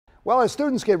Well, as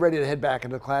students get ready to head back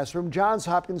into the classroom, Johns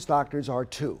Hopkins doctors are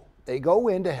too. They go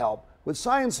in to help with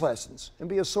science lessons and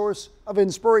be a source of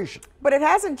inspiration. But it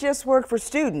hasn't just worked for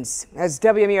students. As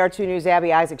WMER2 News'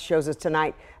 Abby Isaacs shows us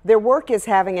tonight, their work is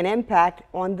having an impact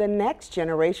on the next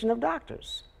generation of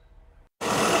doctors.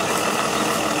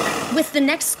 With the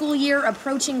next school year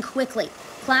approaching quickly,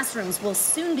 classrooms will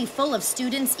soon be full of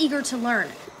students eager to learn,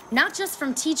 not just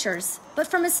from teachers, but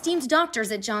from esteemed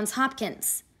doctors at Johns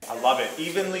Hopkins. I love it.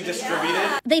 Evenly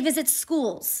distributed. They visit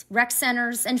schools, rec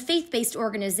centers, and faith-based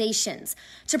organizations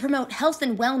to promote health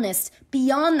and wellness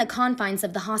beyond the confines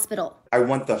of the hospital. I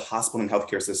want the hospital and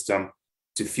healthcare system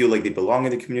to feel like they belong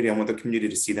in the community. I want the community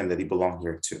to see them that they belong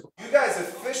here too. You guys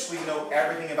officially know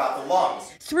everything about the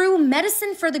lungs. Through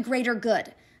medicine for the greater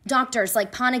good, doctors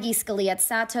like Panagi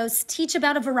Skaliat-Satos teach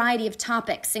about a variety of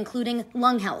topics, including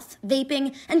lung health,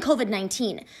 vaping, and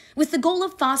COVID-19, with the goal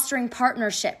of fostering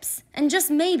partnerships and just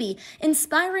maybe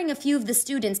inspiring a few of the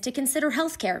students to consider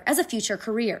healthcare as a future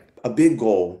career. A big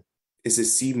goal is to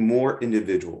see more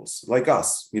individuals like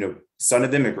us, son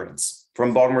of immigrants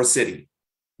from Baltimore City,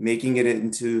 making it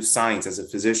into science as a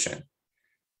physician.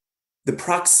 The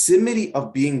proximity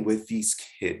of being with these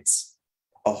kids,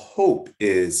 a hope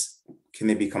is, can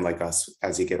they become like us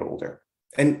as they get older?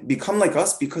 And become like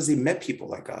us because they met people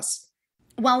like us.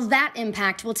 While that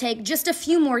impact will take just a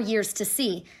few more years to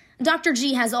see, Dr.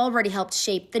 G has already helped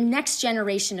shape the next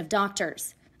generation of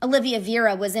doctors. Olivia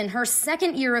Vera was in her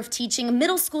second year of teaching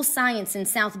middle school science in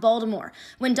South Baltimore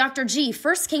when Dr. G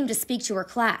first came to speak to her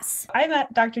class. I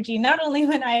met Dr. G not only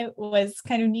when I was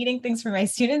kind of needing things for my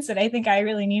students, but I think I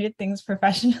really needed things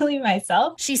professionally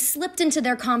myself. She slipped into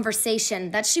their conversation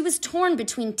that she was torn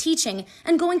between teaching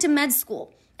and going to med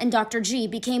school, and Dr. G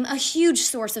became a huge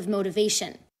source of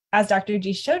motivation. As Dr.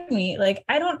 G showed me,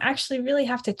 I don't actually really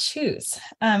have to choose.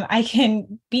 I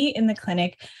can be in the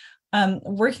clinic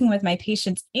working with my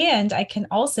patients, and I can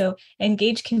also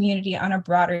engage community on a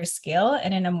broader scale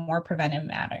and in a more preventive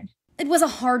manner. It was a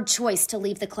hard choice to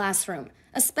leave the classroom,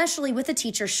 especially with a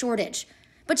teacher shortage.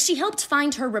 But she helped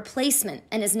find her replacement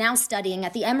and is now studying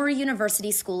at the Emory University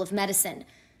School of Medicine.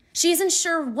 She isn't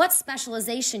sure what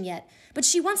specialization yet, but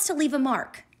she wants to leave a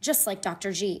mark, just like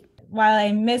Dr. G. While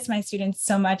I miss my students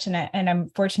so much, and I'm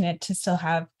fortunate to still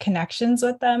have connections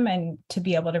with them and to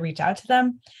be able to reach out to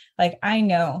them, I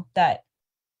know that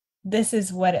this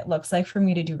is what it looks like for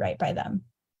me to do right by them,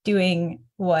 doing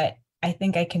what I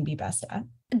think I can be best at.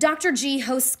 Dr. G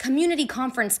hosts community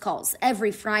conference calls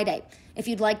every Friday if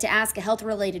you'd like to ask a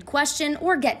health-related question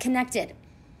or get connected.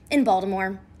 In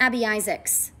Baltimore, Abby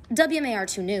Isaacs,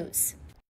 WMAR2 News.